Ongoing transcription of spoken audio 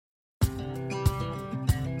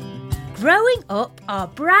Growing Up, our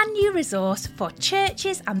brand new resource for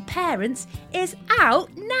churches and parents, is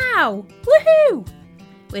out now. Woohoo!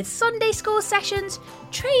 With Sunday school sessions,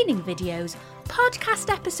 training videos,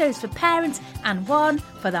 podcast episodes for parents and one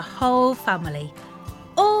for the whole family.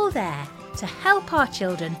 All there to help our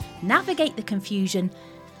children navigate the confusion,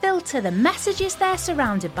 filter the messages they're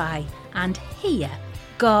surrounded by, and hear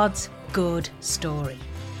God's good story.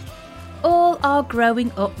 All our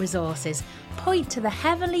Growing Up resources point to the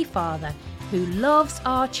Heavenly Father who loves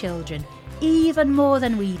our children even more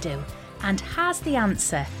than we do and has the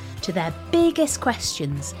answer to their biggest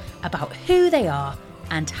questions about who they are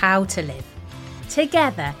and how to live.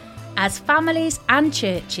 Together, as families and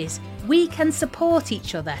churches, we can support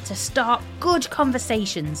each other to start good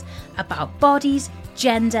conversations about bodies,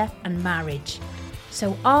 gender and marriage,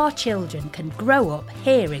 so our children can grow up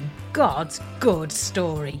hearing God's good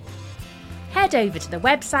story. Head over to the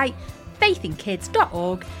website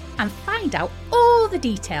faithinkids.org and find out all the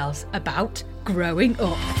details about Growing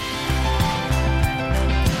Up.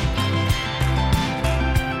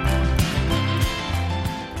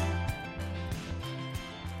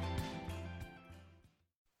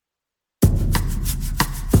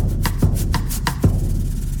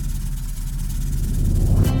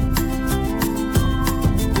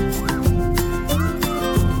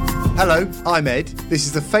 Hello, I'm Ed. This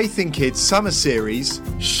is the Faith in Kids Summer Series,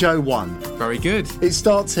 Show 1. Very good. It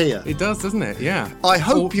starts here. It does, doesn't it? Yeah. I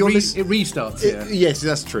hope you're listening. It restarts here. Yes,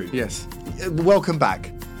 that's true. Yes. Welcome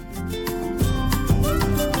back.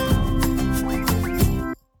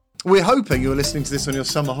 We're hoping you're listening to this on your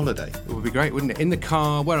summer holiday. It would be great, wouldn't it? In the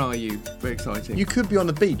car, where are you? Very exciting. You could be on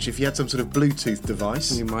the beach if you had some sort of Bluetooth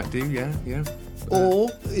device. You might do, yeah. Or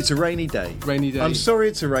it's a rainy day. Rainy day. I'm sorry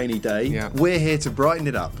it's a rainy day. Yeah. We're here to brighten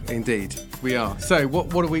it up. Indeed, we are. So,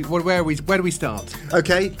 where do we start?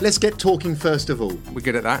 Okay, let's get talking first of all. We're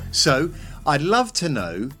good at that. So, I'd love to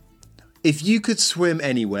know, if you could swim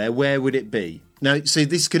anywhere, where would it be? Now, so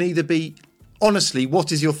this can either be, honestly,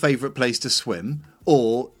 what is your favourite place to swim?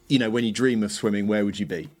 Or, when you dream of swimming, where would you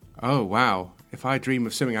be? Oh, wow. If I dream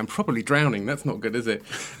of swimming, I'm probably drowning. That's not good, is it?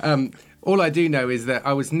 All I do know is that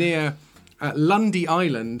I was near Lundy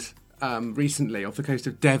Island recently, off the coast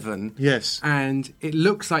of Devon. Yes. And it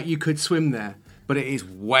looks like you could swim there, but it is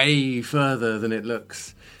way further than it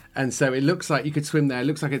looks. And so it looks like you could swim there. It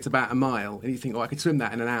looks like it's about a mile. And you think, I could swim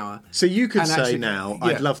that in an hour. So you could say actually, now, yeah.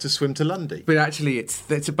 I'd love to swim to Lundy. But actually,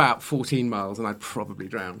 it's about 14 miles and I'd probably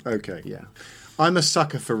drown. Okay. Yeah. I'm a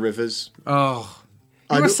sucker for rivers. Oh,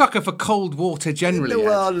 you're a sucker for cold water generally.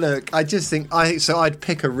 Well, look, I just think I'd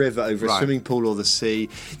pick a river over a swimming pool or the sea.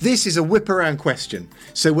 This is a whip around question.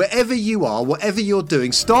 So wherever you are, whatever you're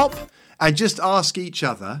doing, stop and just ask each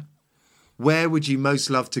other, where would you most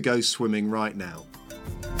love to go swimming right now?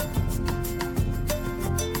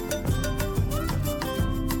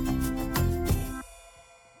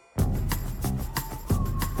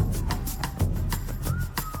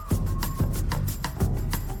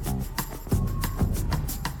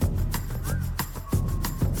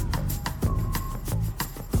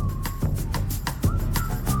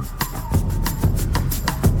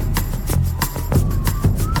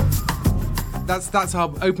 That's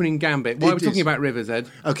our opening gambit. Why are we talking about rivers, Ed?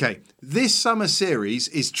 Okay, this summer series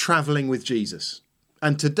is Travelling with Jesus.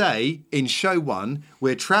 And today, in Show 1,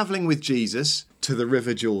 we're travelling with Jesus to the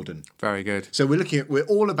River Jordan. Very good. So we're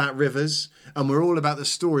all about rivers, and we're all about the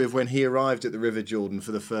story of when he arrived at the River Jordan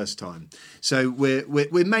for the first time. So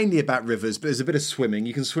we're mainly about rivers, but there's a bit of swimming.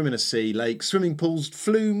 You can swim in a sea, lake, swimming pools,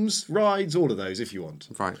 flumes, rides, all of those if you want.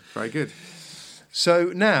 Right, very good.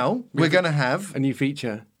 So now we're going to have a new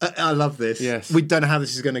feature. I love this. Yes. We don't know how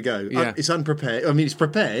this is going to go. Yeah. It's unprepared. I mean, it's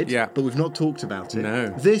prepared, yeah, but we've not talked about it. No.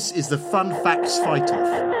 This is the Fun Facts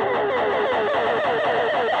Fight-Off.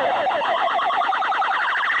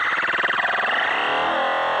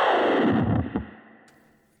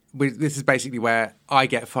 This is basically where I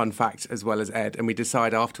get fun facts as well as Ed, and we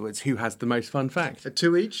decide afterwards who has the most fun fact.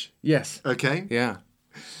 2 each? Yes. Okay. Yeah.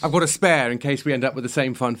 I've got a spare in case we end up with the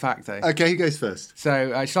same fun fact, eh? Okay, who goes first?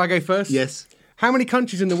 So, shall I go first? Yes. How many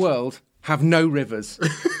countries in the world have no rivers?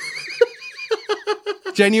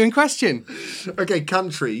 Genuine question. Okay,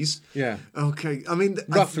 countries. Yeah. Okay, I mean...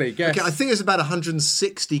 Roughly, guess. Okay, I think there's about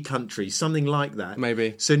 160 countries, something like that.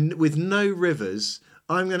 Maybe. So with no rivers,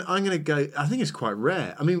 I'm gonna go... I think it's quite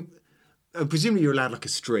rare. I mean, presumably you're allowed like a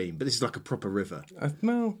stream, but this is like a proper river.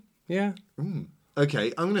 Well, yeah.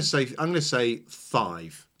 Okay, I'm gonna say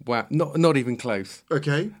 5. Wow, not even close.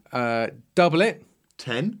 Okay. Double it.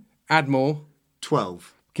 10. Add more.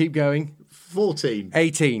 12. Keep going. 14.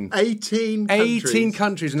 18. 18 countries. 18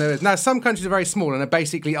 countries and rivers. Now, some countries are very small and are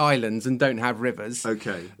basically islands and don't have rivers.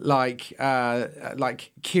 Okay. Like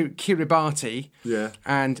Kiribati Yeah.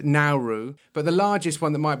 and Nauru. But the largest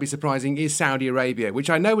one that might be surprising is Saudi Arabia, which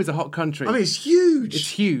I know is a hot country. I mean, it's huge. It's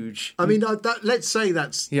huge. I mean, let's say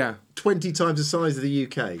that's Yeah. 20 times the size of the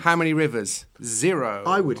UK. How many rivers? 0.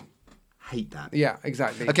 I would hate that. Yeah,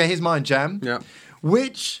 exactly. Okay, here's mine, Jam. Yeah.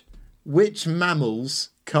 Which mammals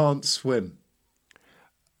can't swim?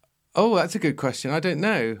 Oh, that's a good question. I don't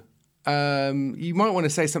know. You might want to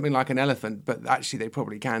say something like an elephant, but actually they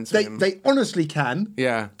probably can swim. They honestly can.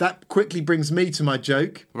 Yeah. That quickly brings me to my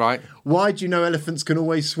joke. Right. Why do you know elephants can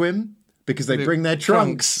always swim? Because they bring their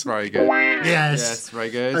trunks. Very good. Yes. Very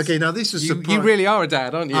good. Okay, now this was You really are a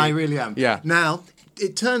dad, aren't you? I really am. Yeah. Now,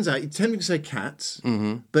 it turns out, you tend to say cats,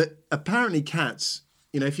 but apparently cats,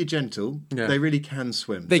 if you're gentle, they really can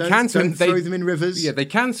swim. They can swim. Don't throw them in rivers. Yeah, they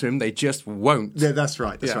can swim. They just won't. Yeah, that's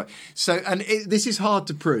right. That's right. So, and this is hard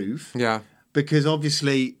to prove. Yeah. Because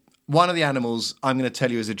obviously, one of the animals I'm going to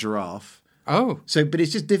tell you is a giraffe. Oh. But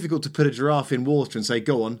it's just difficult to put a giraffe in water and say,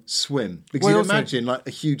 go on, swim. Because you imagine like a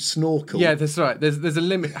huge snorkel. Yeah, that's right. There's a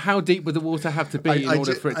limit. How deep would the water have to be in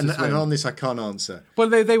order for it to swim? And on this, I can't answer. Well,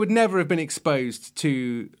 they would never have been exposed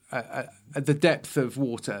to the depth of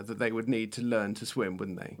water that they would need to learn to swim,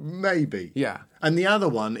 wouldn't they? Maybe. Yeah. And the other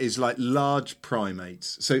one is like large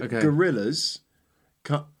primates. So gorillas,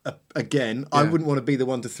 again, I wouldn't want to be the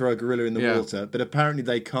one to throw a gorilla in the water, but apparently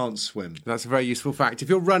they can't swim. That's a very useful fact. If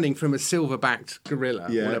you're running from a silver-backed gorilla,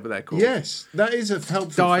 whatever they're called. Yes, that is a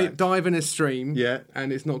helpful fact. Dive in a stream,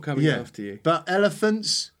 and it's not coming after you. But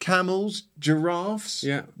elephants, camels, giraffes,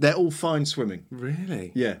 they're all fine swimming.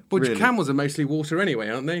 Really? Yeah, But really. camels are mostly water anyway,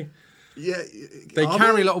 aren't they? Yeah, they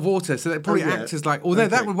carry a lot of water, so they probably act as like. Although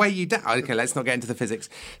that would weigh you down. Okay, let's not get into the physics.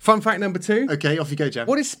 Fun fact number 2. Okay, off you go, Jam.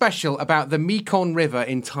 What is special about the Mekong River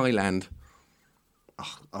in Thailand?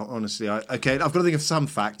 Honestly, I've got to think of some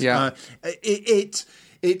fact. Yeah. It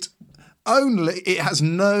has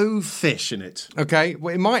no fish in it. Okay,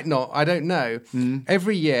 well, it might not. I don't know.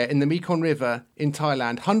 Every year in the Mekong River in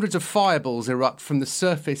Thailand, hundreds of fireballs erupt from the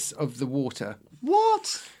surface of the water.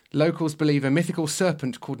 What? Locals believe a mythical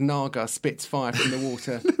serpent called Naga spits fire from the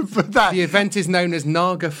water. But the event is known as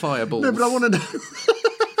Naga Fireballs. No, but I want to know.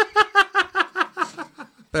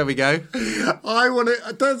 There we go. I want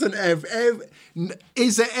to. Doesn't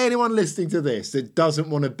is there anyone listening to this that doesn't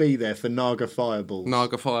want to be there for Naga Fireballs?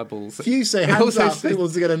 Naga Fireballs. If you say hands up, who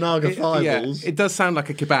wants to get a Naga Fireballs? Yeah, it does sound like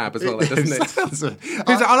a kebab as well, doesn't it?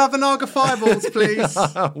 I'll have the Naga Fireballs, please.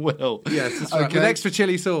 I will. Yes, that's right. With extra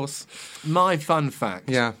chili sauce. My fun fact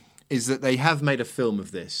is that they have made a film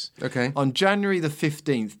of this. Okay. On January the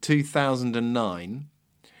 15th, 2009,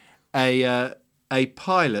 a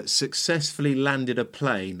pilot successfully landed a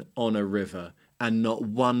plane on a river and not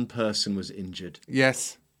one person was injured.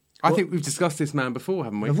 Yes. I think we've discussed this man before,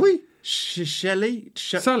 haven't we? Have we? Sully?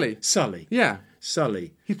 Sully. Yeah.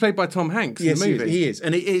 Sully. He's played by Tom Hanks in the movie. He is.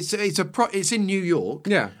 And it's in New York.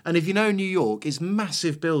 Yeah. And if you know New York, it's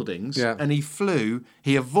massive buildings. Yeah. And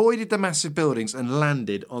he avoided the massive buildings and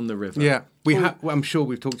landed on the river. Yeah. I'm sure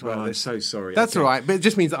we've talked about this. I'm so sorry. That's all right, but it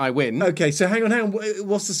just means that I win. Okay, so hang on.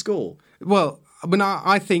 What's the score? Well,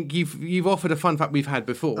 I think you've offered a fun fact we've had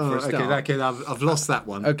before for a start. Okay, I've lost that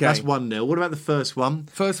one. Okay. That's 1-0. What about the first one?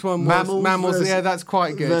 First one was mammals. Yeah, that's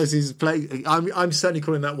quite good. Versus play. I'm certainly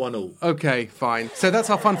calling that 1-1. Okay, fine. So that's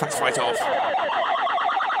our fun facts right off.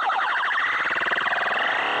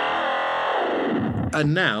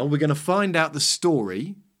 And now we're going to find out the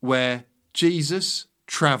story where Jesus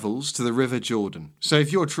travels to the River Jordan. So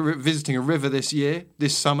if you're visiting a river this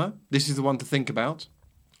summer, this is the one to think about.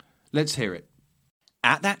 Let's hear it.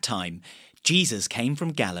 At that time, Jesus came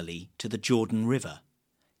from Galilee to the Jordan River.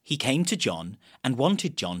 He came to John and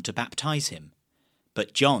wanted John to baptize him.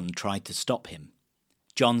 But John tried to stop him.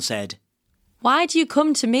 John said, "Why do you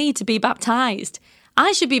come to me to be baptized?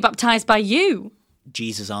 I should be baptized by you."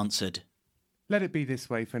 Jesus answered, "Let it be this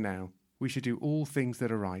way for now. We should do all things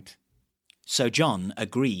that are right." So John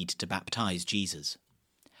agreed to baptize Jesus.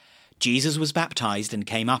 Jesus was baptized and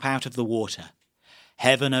came up out of the water.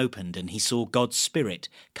 Heaven opened and he saw God's Spirit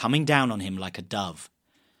coming down on him like a dove.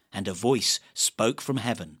 And a voice spoke from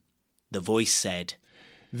heaven. The voice said,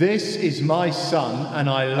 "This is my son and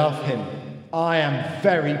I love him. I am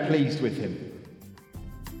very pleased with him."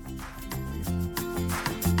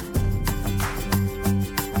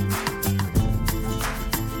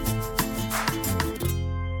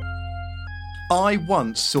 I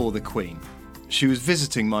once saw the Queen. She was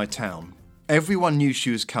visiting my town. Everyone knew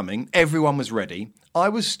she was coming. Everyone was ready. I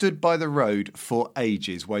was stood by the road for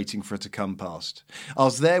ages waiting for her to come past. I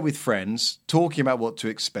was there with friends, talking about what to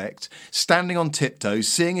expect, standing on tiptoes,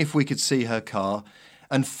 seeing if we could see her car.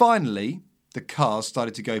 And finally, the cars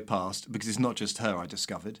started to go past, because it's not just her, I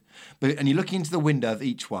discovered. And you're looking into the window of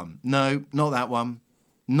each one. No, not that one.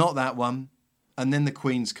 Not that one. And then the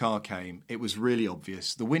Queen's car came. It was really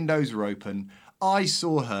obvious. The windows were open. I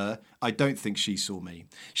saw her. I don't think she saw me.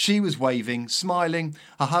 She was waving, smiling.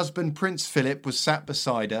 Her husband, Prince Philip, was sat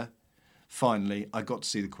beside her. Finally, I got to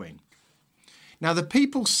see the Queen. Now, the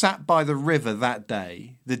people sat by the river that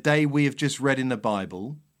day, the day we have just read in the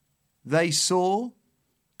Bible, they saw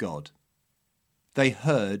God. They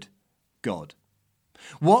heard God.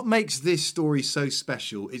 What makes this story so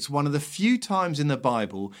special? It's one of the few times in the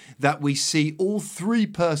Bible that we see all three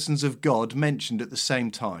persons of God mentioned at the same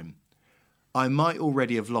time. I might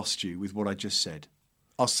already have lost you with what I just said.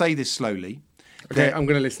 I'll say this slowly. Okay, I'm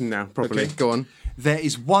going to listen now properly. Okay. Go on. There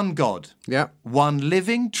is one God. Yeah. One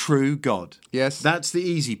living, true God. Yes. That's the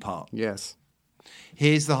easy part. Yes.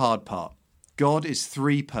 Here's the hard part. God is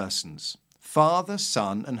three persons. Father,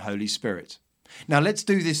 Son, and Holy Spirit. Now, let's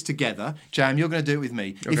do this together. Jam, you're going to do it with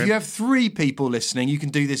me. Okay. If you have three people listening, you can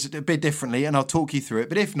do this a bit differently, and I'll talk you through it.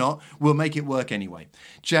 But if not, we'll make it work anyway.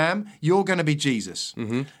 Jam, you're going to be Jesus.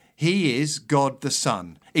 Mm-hmm. He is God the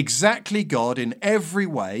Son, exactly God in every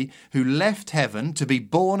way, who left heaven to be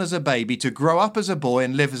born as a baby, to grow up as a boy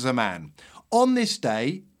and live as a man. On this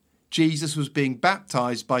day, Jesus was being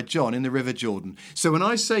baptized by John in the River Jordan. So when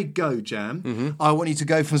I say go, Jam, I want you to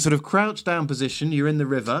go from sort of crouched down position. You're in the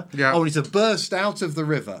river. Yeah. I want you to burst out of the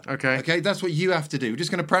river. Okay. Okay, that's what you have to do. We're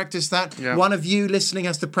just going to practice that. Yeah. One of you listening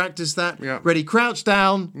has to practice that. Yeah. Ready, crouch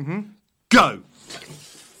down. Go.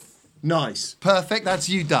 Nice. Perfect. That's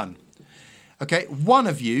you done. Okay, one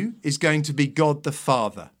of you is going to be God the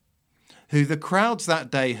Father, who the crowds that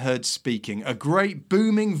day heard speaking, a great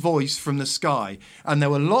booming voice from the sky. And there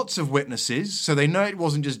were lots of witnesses, so they know it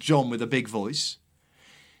wasn't just John with a big voice.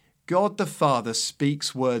 God the Father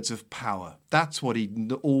speaks words of power. That's what he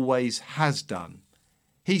always has done.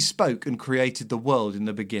 He spoke and created the world in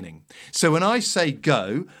the beginning. So when I say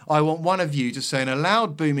go, I want one of you to say in a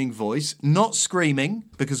loud booming voice, not screaming,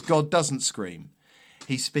 because God doesn't scream.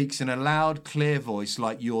 He speaks in a loud, clear voice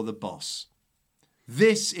like you're the boss.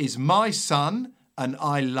 This is my son, and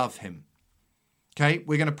I love him. Okay,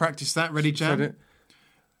 we're going to practice that. Ready, Jan?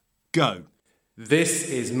 Go. This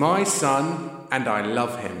is my son, and I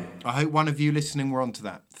love him. I hope one of you listening were on to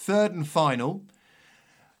that. Third and final,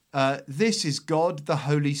 this is God, the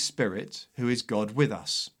Holy Spirit, who is God with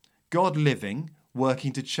us. God living,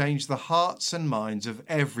 working to change the hearts and minds of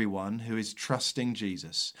everyone who is trusting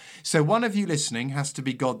Jesus. So one of you listening has to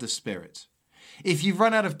be God the Spirit. If you've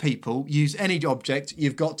run out of people, use any object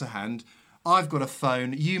you've got to hand. I've got a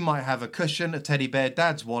phone. You might have a cushion, a teddy bear,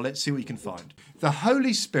 Dad's wallet. See what you can find. The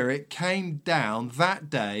Holy Spirit came down that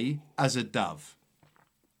day as a dove.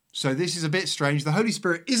 So this is a bit strange. The Holy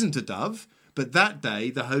Spirit isn't a dove, but that day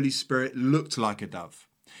the Holy Spirit looked like a dove.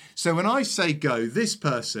 So when I say go, this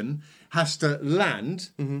person has to land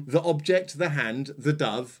the object, the hand, the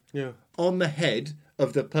dove, on the head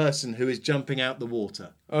of the person who is jumping out the water.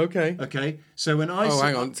 Okay. Okay? So when I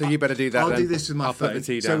hang on. So you better do that I'll then. do this with my I'll phone. put the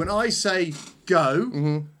tea So down. when I say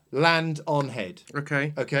go, land on head.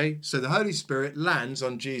 Okay. Okay? So the Holy Spirit lands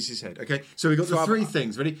on Jesus' head. Okay? So we've got the three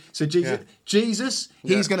things. Ready? So Jesus,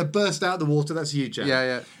 he's going to burst out the water. That's you, Jam.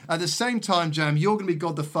 Yeah. At the same time, Jam, you're going to be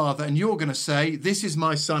God the Father, and you're going to say, this is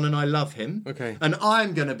my son and I love him. Okay. And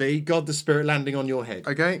I'm going to be God the Spirit landing on your head.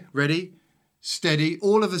 Okay. Ready? Steady.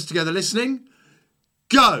 All of us together listening.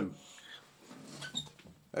 Go!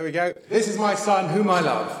 There we go. This is my son, whom I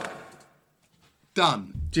love.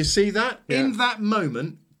 Done. Do you see that? Yeah. In that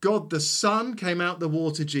moment, God the Son came out the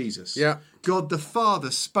water, Jesus. Yeah. God the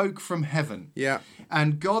Father spoke from heaven. Yeah.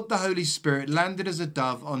 And God the Holy Spirit landed as a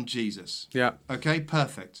dove on Jesus. Yeah. Okay,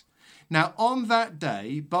 perfect. Now, on that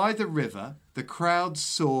day, by the river, the crowd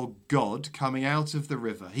saw God coming out of the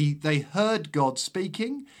river. They heard God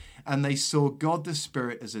speaking, and they saw God the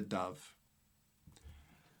Spirit as a dove.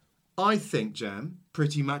 I think, Jam,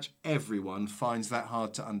 pretty much everyone finds that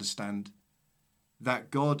hard to understand, that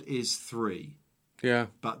God is three,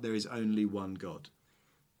 but there is only one God.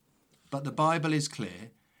 But the Bible is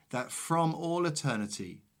clear that from all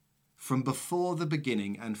eternity, from before the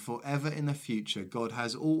beginning and forever in the future, God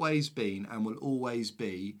has always been and will always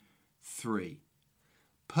be three.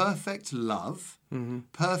 Perfect love,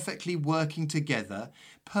 perfectly working together,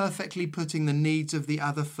 perfectly putting the needs of the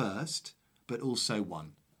other first, but also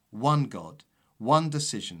one. One God, one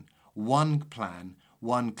decision, one plan,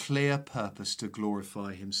 one clear purpose to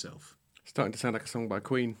glorify himself. Starting to sound like a song by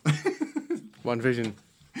Queen. One Vision.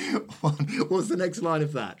 What's the next line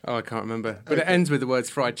of that? Oh, I can't remember. But it ends with the words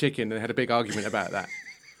fried chicken, and they had a big argument about that.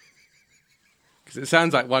 Because it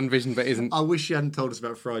sounds like One Vision, but isn't. I wish you hadn't told us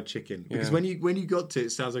about fried chicken. Because when you got to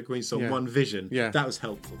it sounds like a Queen song, One Vision, that was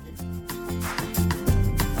helpful.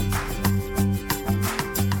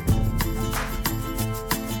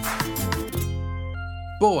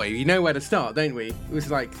 Boy, you know where to start, don't we? It was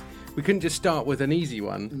like, we couldn't just start with an easy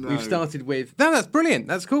one. No. We've started with... No, that's brilliant.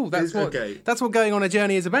 That's cool. That's what going on a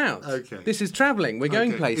journey is about. Okay. This is travelling. We're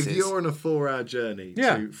going places. If you're on a 4-hour journey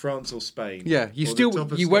to France or Spain... Yeah,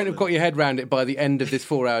 you won't have got your head round it by the end of this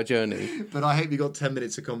 4-hour journey. But I hope you got 10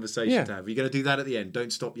 minutes of conversation to have. You're going to do that at the end.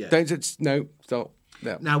 Don't stop yet. No, stop.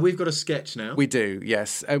 No. Now, we've got a sketch now. We do,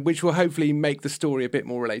 yes, which will hopefully make the story a bit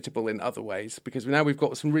more relatable in other ways, because now we've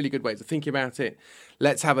got some really good ways of thinking about it.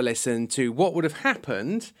 Let's have a listen to what would have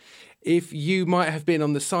happened if you might have been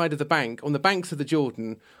on the side of the bank, on the banks of the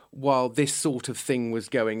Jordan, while this sort of thing was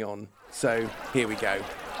going on. So, here we go.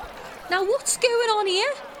 Now, what's going on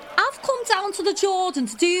here? I've come down to the Jordan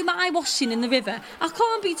to do my washing in the river. I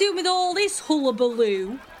can't be doing with all this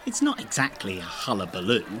hullabaloo. It's not exactly a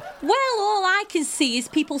hullabaloo. Well, all I can see is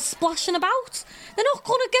people splashing about. They're not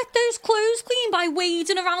going to get those clothes clean by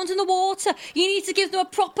wading around in the water. You need to give them a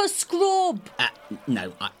proper scrub.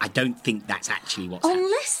 No, I don't think that's actually what's happening.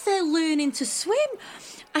 Unless they're learning to swim.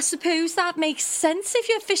 I suppose that makes sense if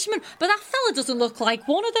you're a fisherman, but that fella doesn't look like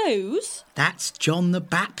one of those. That's John the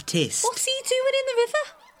Baptist. What's he doing in the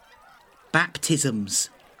river? Baptisms.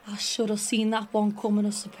 I should have seen that one coming, I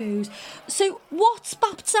suppose. So, what's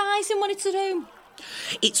baptising when it's at home?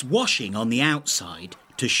 It's washing on the outside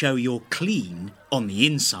to show you're clean on the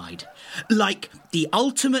inside. Like the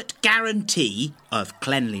ultimate guarantee of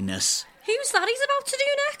cleanliness. Who's that he's about to do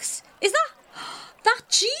next? Is that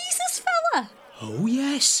Jesus fella? Oh,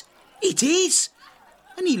 yes, it is.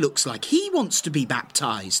 And he looks like he wants to be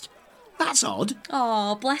baptised. That's odd.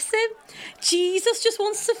 Oh, bless him. Jesus just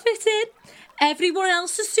wants to fit in. Everyone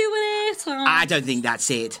else is doing it. I don't think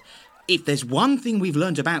that's it. If there's one thing we've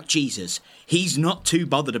learned about Jesus, he's not too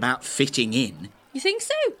bothered about fitting in. You think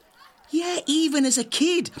so? Yeah, even as a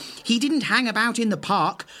kid. He didn't hang about in the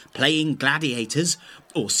park playing gladiators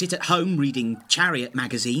or sit at home reading chariot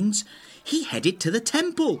magazines. He headed to the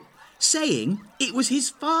temple, saying it was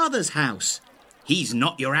his father's house. He's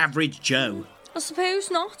not your average Joe. I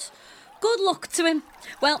suppose not. Good luck to him.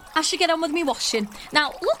 Well, I should get on with me washing.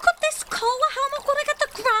 Now, look at this collar. How am I going to get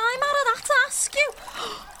the grime out of that, I ask you?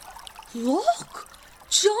 Look,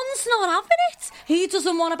 John's not having it. He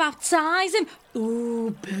doesn't want to baptise him.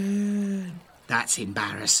 Ooh, burn. That's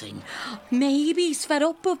embarrassing. Maybe he's fed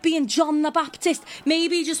up of being John the Baptist.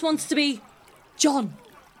 Maybe he just wants to be John.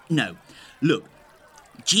 No, look,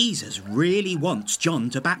 Jesus really wants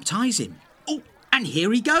John to baptise him. Oh, and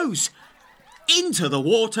here he goes. Into the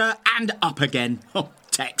water and up again. Oh,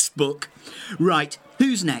 textbook. Right,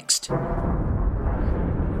 who's next?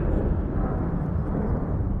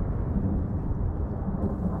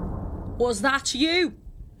 Was that you?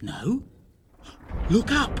 No.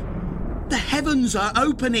 Look up. The heavens are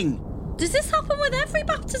opening. Does this happen with every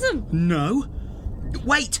baptism? No.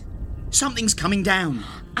 Wait. Something's coming down.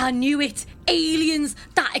 I knew it. Aliens.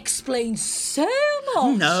 That explains so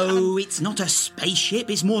much. No, it's not a spaceship.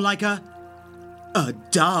 It's more like a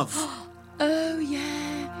dove. Oh,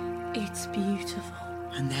 yeah. It's beautiful.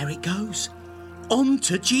 And there it goes. On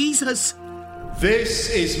to Jesus. This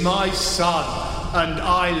is my son, and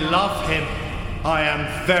I love him. I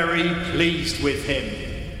am very pleased with him.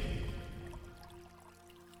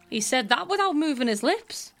 He said that without moving his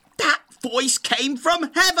lips. That voice came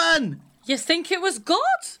from heaven. You think it was God?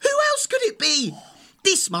 Who else could it be?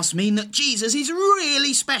 This must mean that Jesus is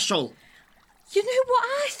really special. You know what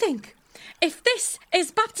I think? If this is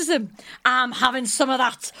baptism, I'm having some of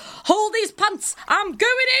that. Hold these pants. I'm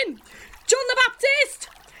going in. John the Baptist,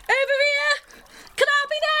 over here. Can I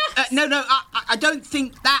be next? No, I don't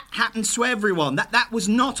think that happens to everyone. That was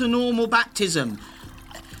not a normal baptism.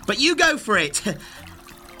 But you go for it.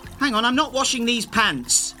 Hang on, I'm not washing these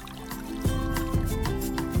pants.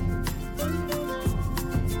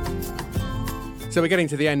 So we're getting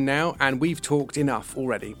to the end now, and we've talked enough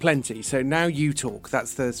already, plenty. So now you talk.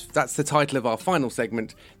 That's the title of our final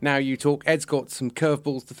segment. Now you talk. Ed's got some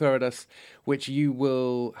curveballs to throw at us, which you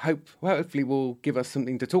will hopefully will give us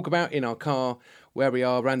something to talk about in our car, where we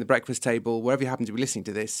are, around the breakfast table, wherever you happen to be listening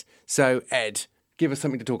to this. So Ed, give us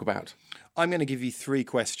something to talk about. I'm going to give you 3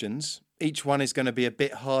 questions. Each one is going to be a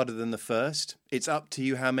bit harder than the first. It's up to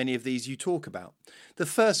you how many of these you talk about. The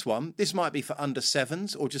first one, this might be for under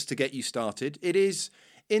 7s or just to get you started. It is,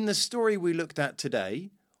 in the story we looked at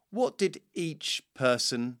today, What did each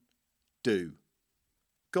person do?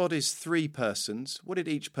 God is 3 persons. What did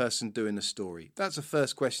each person do in the story? That's the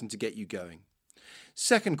first question to get you going.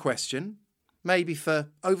 Second question, maybe for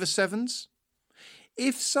over 7s.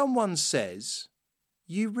 If someone says,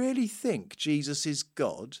 you really think Jesus is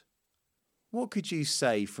God, what could you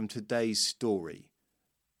say from today's story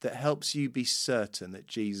that helps you be certain that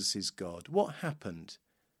Jesus is God? What happened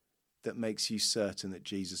that makes you certain that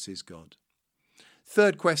Jesus is God?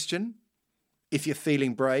 Third question, if you're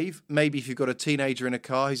feeling brave, maybe if you've got a teenager in a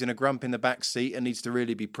car who's in a grump in the back seat and needs to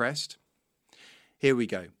really be pressed. Here we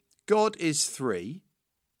go. God is 3.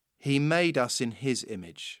 He made us in his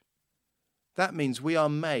image. That means we are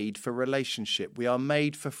made for relationship. We are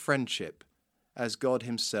made for friendship, as God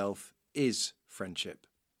himself is friendship.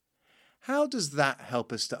 How does that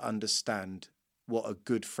help us to understand what a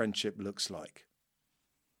good friendship looks like?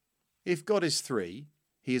 If God is 3,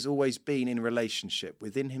 he has always been in relationship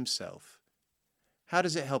within himself. How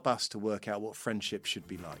does it help us to work out what friendship should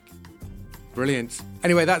be like? Brilliant.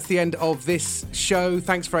 Anyway, that's the end of this show.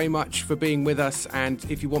 Thanks very much for being with us. And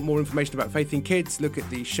if you want more information about Faith in Kids, look at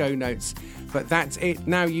the show notes. But that's it.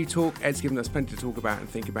 Now you talk. Ed's given us plenty to talk about and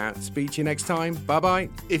think about. Speak to you next time. Bye-bye.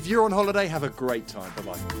 If you're on holiday, have a great time.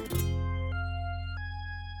 Bye-bye.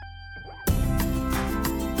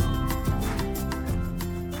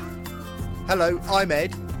 Hello, I'm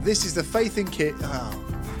Ed. This is the Faith in Kids.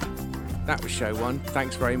 That was show 1.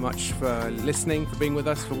 Thanks very much for listening, for being with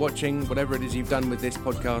us, for watching, whatever it is you've done with this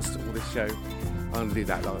podcast or this show. I'm going to do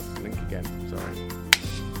that last link again. Sorry.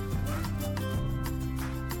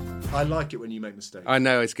 I like it when you make mistakes. I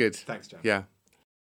know, it's good. Thanks, Jack. Yeah.